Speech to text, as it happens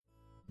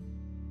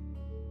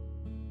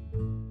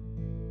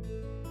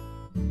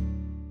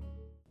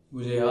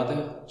मुझे याद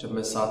है जब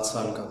मैं 7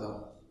 साल का था।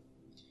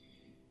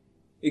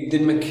 एक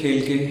दिन मैं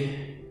खेल के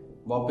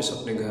वापस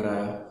अपने घर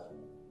आया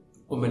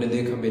और मैंने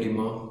देखा मेरी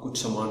माँ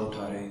कुछ सामान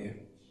उठा रही है।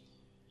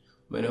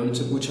 मैंने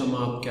उनसे पूछा, माँ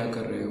आप क्या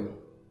कर रहे हो?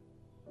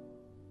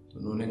 तो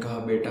उन्होंने कहा,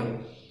 बेटा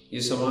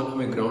ये सामान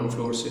हमें ग्राउंड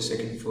फ्लोर से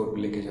सेकंड फ्लोर पर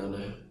लेके जाना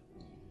है।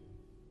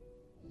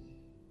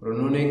 और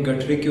उन्होंने एक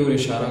गठरी की ओर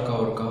इशारा कहा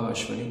और कहा,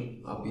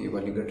 अश्वनी आप ये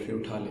वाली गठरी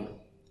उठा लें।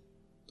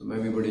 तो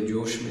मैं भी बड़े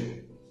जोश में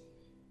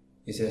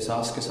इस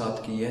एहसास के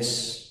साथ कि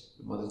यस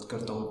मदद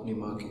करता हूँ अपनी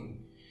माँ की,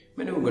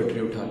 मैंने वो गठरी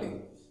उठा ली।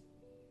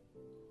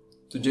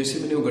 तो जैसे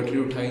मैंने वो गठरी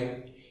उठाई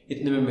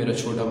इतने में मेरा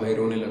छोटा भाई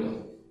रोने लगा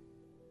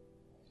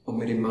और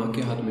मेरी माँ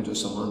के हाथ में जो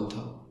सामान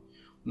था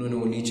उन्होंने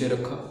वो नीचे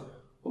रखा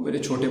और मेरे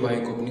छोटे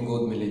भाई को अपनी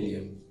गोद में ले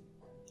लिया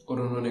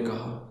और उन्होंने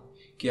कहा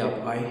कि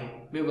आप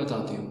आए, मैं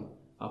बताती हूँ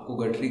आपको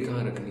गठरी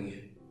कहाँ रखनी है।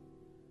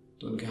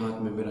 तो उनके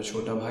हाथ में मेरा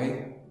छोटा भाई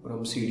और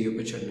हम सीढ़ियों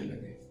पे चढ़ने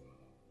लगे।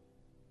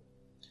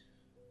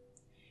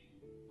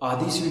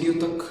 आधी सीढ़ियों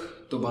तक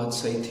तो बात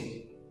सही थी,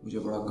 मुझे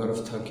बड़ा गर्व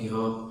था कि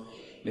हाँ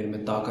मेरे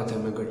में ताकत है,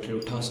 मैं गठरी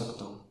उठा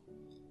सकता हूँ।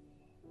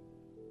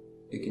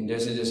 लेकिन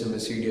जैसे जैसे मैं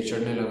सीढ़ियाँ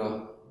चढ़ने लगा,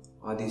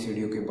 आधी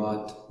सीढ़ियों के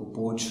बाद वो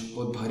बोझ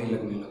बहुत भारी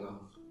लगने लगा।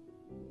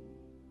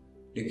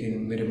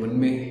 लेकिन मेरे मन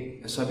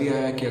में ऐसा भी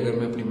आया कि अगर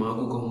मैं अपनी माँ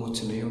को कहूँ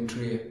मुझसे नहीं उठ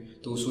रही है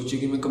तो वो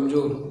सोचेगी मैं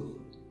कमज़ोर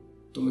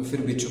हूँ। तो मैं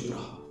फिर भी चुप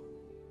रहा।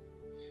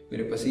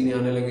 मेरे पसीने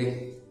आने लगे,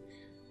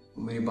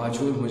 मेरी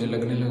बाजू में मुझे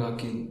लगने लगा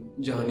कि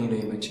जान ही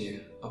नहीं बची है,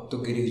 अब तो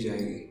गिर ही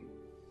जाएगी।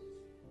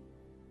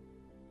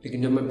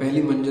 लेकिन जब मैं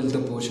पहली मंजिल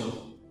तक पहुंचा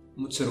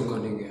मुझसे रुका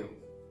नहीं गया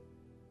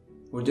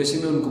और जैसे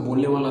मैं उनको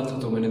बोलने वाला था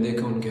तो मैंने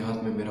देखा उनके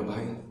हाथ में मेरा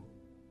भाई,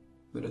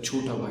 मेरा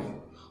छोटा भाई।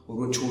 और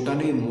वो छोटा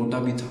नहीं मोटा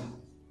भी था,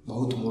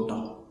 बहुत मोटा।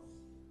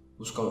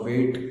 उसका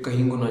वेट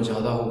कहीं गुना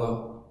ज़्यादा होगा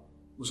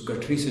उस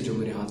गठरी से जो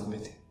मेरे हाथ में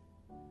थी।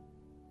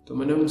 तो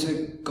मैंने उनसे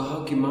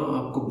कहा कि माँ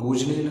आपको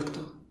बोझ नहीं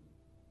लगता?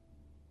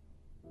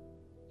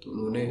 तो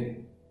उन्होंने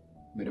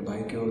मेरे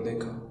भाई की ओर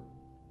देखा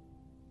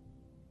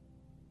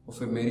और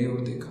फिर मेरी ओर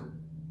देखा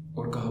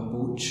और कहा,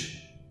 बोझ?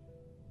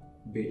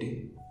 बेटे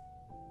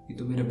ये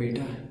तो मेरा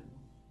बेटा है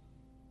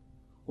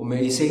और मैं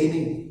इसे ही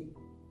नहीं,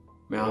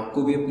 मैं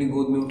आपको भी अपनी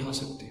गोद में उठा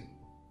सकती हूँ।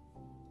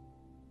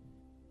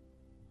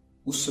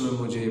 उस समय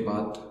मुझे ये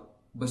बात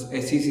बस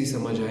ऐसी सी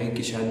समझ आई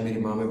कि शायद मेरी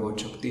माँ में बहुत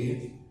शक्ति है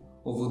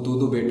और वो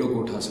दो बेटों को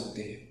उठा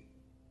सकती है।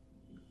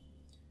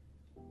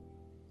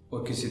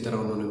 और किसी तरह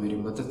उन्होंने मेरी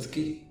मदद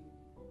की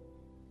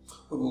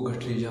और वो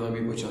गठरी जहाँ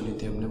भी पहुँचानी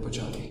थी हमने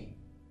पहुँचा दी।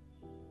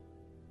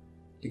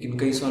 लेकिन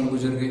कई साल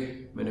गुजर गए,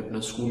 मैंने अपना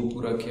स्कूल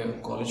पूरा किया,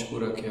 कॉलेज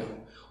पूरा किया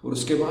और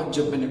उसके बाद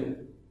जब मैंने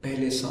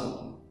पहले साल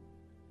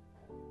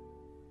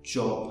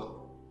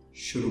जॉब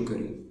शुरू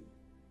करी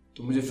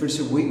तो मुझे फिर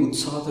से वही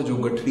उत्साह था जो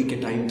गठरी के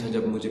टाइम था,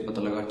 जब मुझे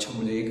पता लगा अच्छा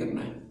मुझे ये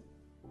करना है।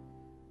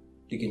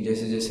 लेकिन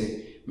जैसे जैसे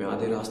मैं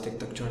आधे रास्ते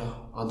तक चढ़ा,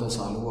 आधा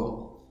साल हुआ,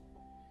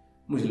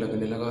 मुझे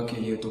लगने लगा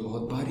कि ये तो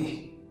बहुत भारी।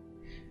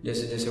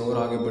 जैसे जैसे और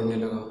आगे बढ़ने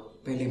लगा,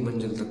 पहली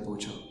मंजिल तक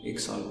पहुंचा, 1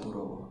 साल पूरा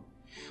हुआ,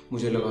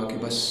 मुझे लगा कि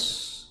बस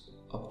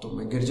अब तो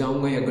मैं गिर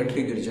जाऊंगा या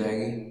गठरी गिर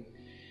जाएगी।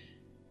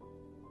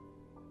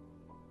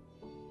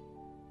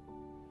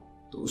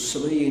 तो उस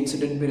समय ये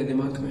इंसिडेंट मेरे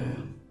दिमाग में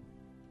आया।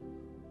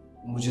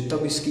 मुझे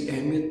तब इसकी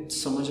अहमियत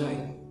समझ आई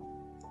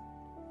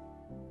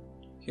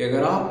कि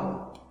अगर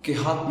आपके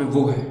हाथ में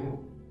वो है,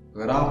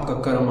 अगर आपका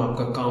कर्म,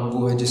 आपका काम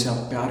वो है जिसे आप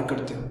प्यार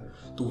करते हो,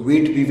 तो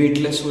वेट भी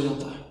वेटलेस हो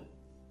जाता है।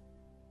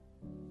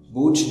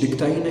 बोझ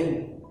दिखता ही नहीं,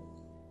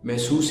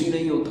 महसूस ही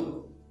नहीं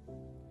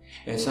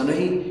होता। ऐसा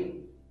नहीं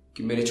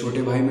कि मेरे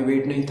छोटे भाई में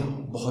वेट नहीं था,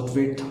 बहुत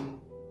वेट था,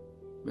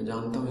 मैं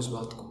जानता हूं इस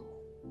बात को।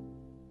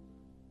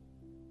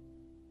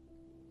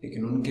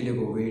 लेकिन उनके लिए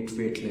वो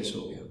वेटलेस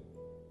हो गया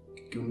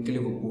क्योंकि उनके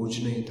लिए वो बोझ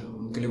नहीं था,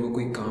 उनके लिए वो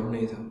कोई काम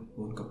नहीं था,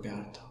 वो उनका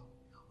प्यार था,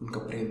 उनका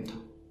प्रेम था।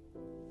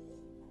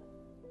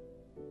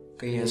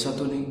 कहीं ऐसा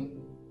तो नहीं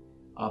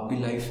आप भी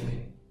लाइफ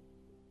में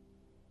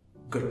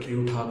गठरी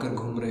उठाकर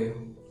घूम रहे हो?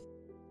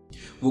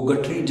 वो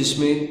गठरी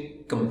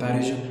जिसमें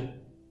कंपैरिजन है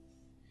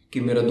कि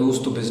मेरा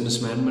दोस्त तो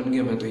बिजनेसमैन बन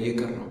गया, मैं तो ये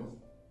कर रहा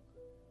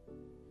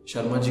हूं।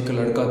 शर्मा जी का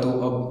लड़का तो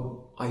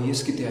अब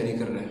आईएएस की तैयारी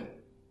कर रहा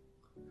है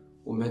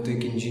और मैं तो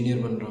एक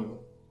इंजीनियर बन रहा हूं।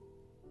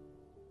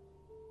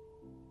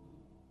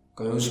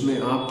 कहीं उसमें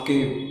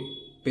आपके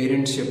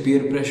पेरेंट्स या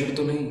पीयर प्रेशर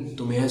तो नहीं,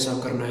 तुम्हें ऐसा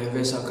करना है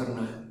वैसा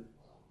करना है,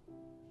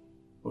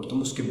 और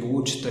तुम उसके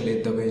बोझ तले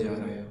दबे जा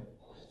रहे हो।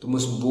 तुम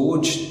उस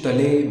बोझ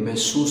तले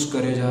महसूस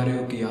करे जा रहे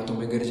हो कि या तो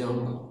मैं गिर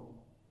जाऊंगा,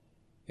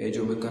 ये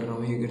जो मैं कर रहा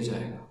हूं ये गिर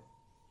जाएगा।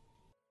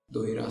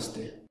 2 ही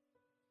रास्ते हैं।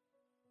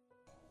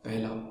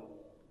 पहला,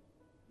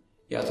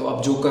 या तो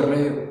आप जो कर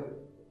रहे हो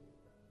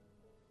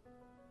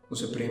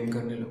उसे प्रेम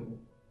करने लगो।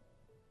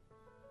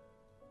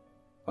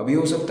 अभी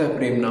हो सकता है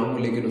प्रेम ना हो,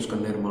 लेकिन उसका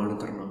निर्माण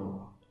करना होगा।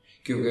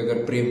 क्योंकि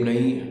अगर प्रेम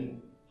नहीं है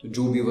तो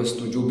जो भी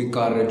वस्तु, जो भी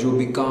कार्य, जो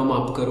भी काम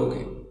आप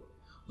करोगे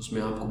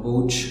उसमें आपको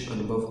बोझ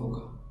अनुभव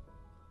होगा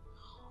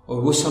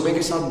और वो समय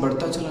के साथ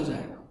बढ़ता चला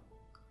जाएगा।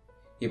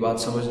 ये बात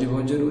समझनी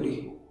बहुत जरूरी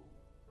है।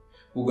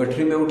 वो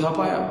गठरी में उठा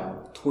पाया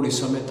थोड़े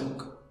समय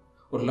तक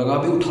और लगा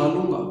भी उठा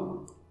लूंगा,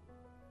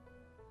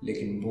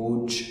 लेकिन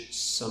बोझ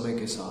समय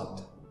के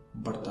साथ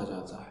बढ़ता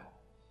जाता है।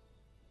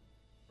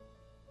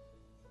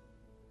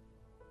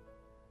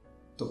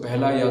 तो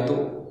पहला, या तो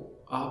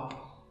आप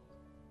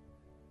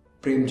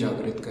प्रेम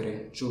जागृत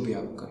करें जो भी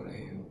आप कर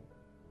रहे हो,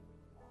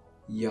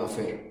 या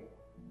फिर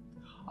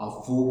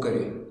आप वो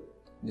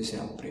करें जिसे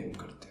आप प्रेम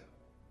करते हो।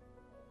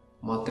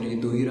 मात्र ये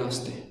 2 ही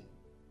रास्ते हैं।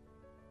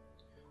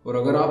 और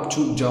अगर आप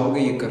चूक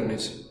जाओगे ये करने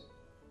से,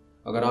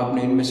 अगर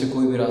आपने इनमें से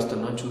कोई भी रास्ता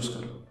ना चूज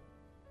करा,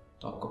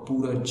 तो आपका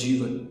पूरा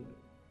जीवन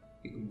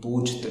एक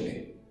बोझ तले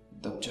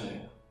दब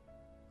जाएगा।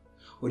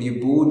 और ये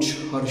बोझ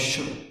हर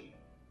क्षण,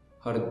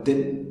 हर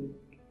दिन,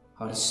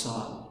 हर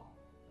साल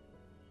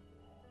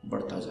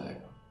बढ़ता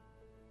जाएगा।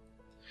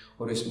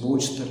 और इस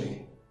बोझ तले,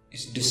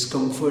 इस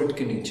डिस्कंफर्ट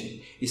के नीचे,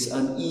 इस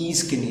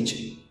अनईज के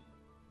नीचे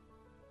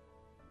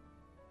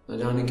न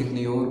जाने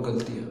कितनी और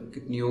गलतियां,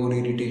 कितनी और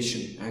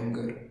इरिटेशन,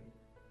 एंगर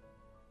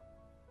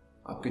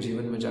आपके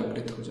जीवन में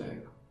जागृत हो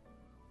जाएगा।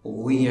 और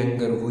वही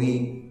एंगर, वही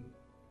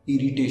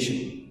इरिटेशन,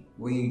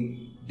 वही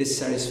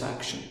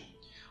डिससैटिस्फैक्शन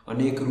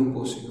अनेक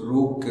रूपों से,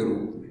 रोग के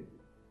रूप में,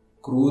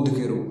 क्रोध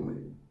के रूप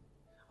में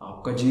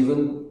आपका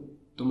जीवन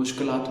तो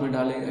मुश्किलात में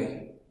डालेगा ही।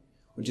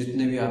 और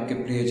जितने भी आपके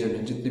प्रियजन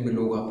हैं, जितने भी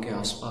लोग आपके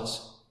आसपास,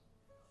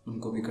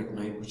 उनको भी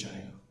कठिनाई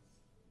पहुंचाएगा।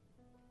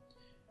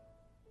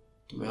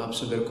 तो मैं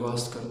आपसे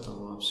दरख्वास्त करता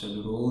हूं, आपसे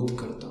अनुरोध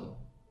करता हूं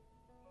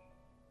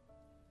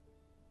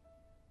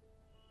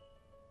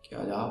कि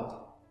आज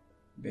आप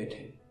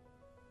बैठे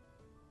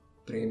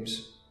प्रेम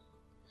से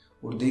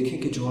और देखें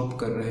कि जो आप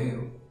कर रहे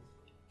हो,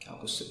 क्या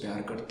आप उससे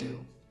प्यार करते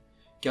हो?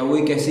 क्या वो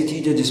एक ऐसी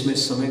चीज है जिसमें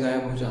समय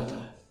गायब हो जाता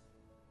है?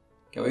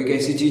 क्या वो एक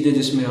ऐसी चीज है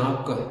जिसमें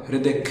आपका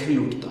हृदय खिल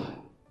उठता है?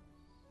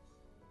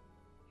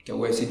 क्या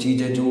वो ऐसी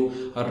चीज है जो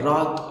हर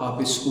रात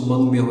आप इस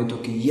उमंग में हो तो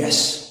कि यस,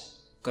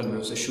 कल मैं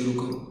उसे शुरू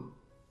करूंगा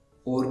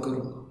और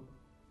करूंगा?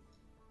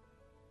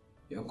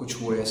 या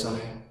कुछ वो ऐसा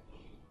है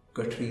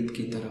गठरीत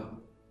की तरह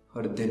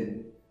हर दिन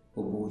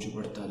वो बोझ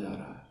बढ़ता जा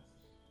रहा है?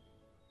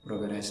 और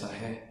अगर ऐसा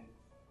है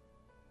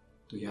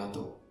तो या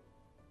तो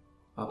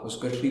आप उस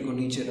गठरी को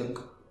नीचे रख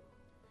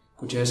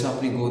कुछ ऐसा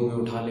अपनी गोद में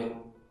उठा ले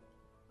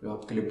जो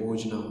आपके लिए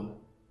बोझ ना हो,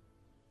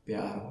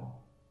 प्यार हो,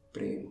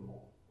 प्रेम हो।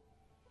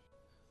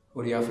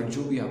 और या फिर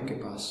जो भी आपके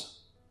पास,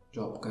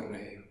 जो आप कर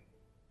रहे हो,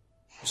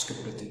 उसके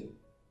प्रति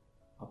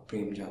आप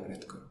प्रेम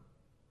जागृत करो।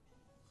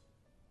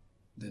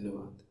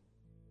 धन्यवाद।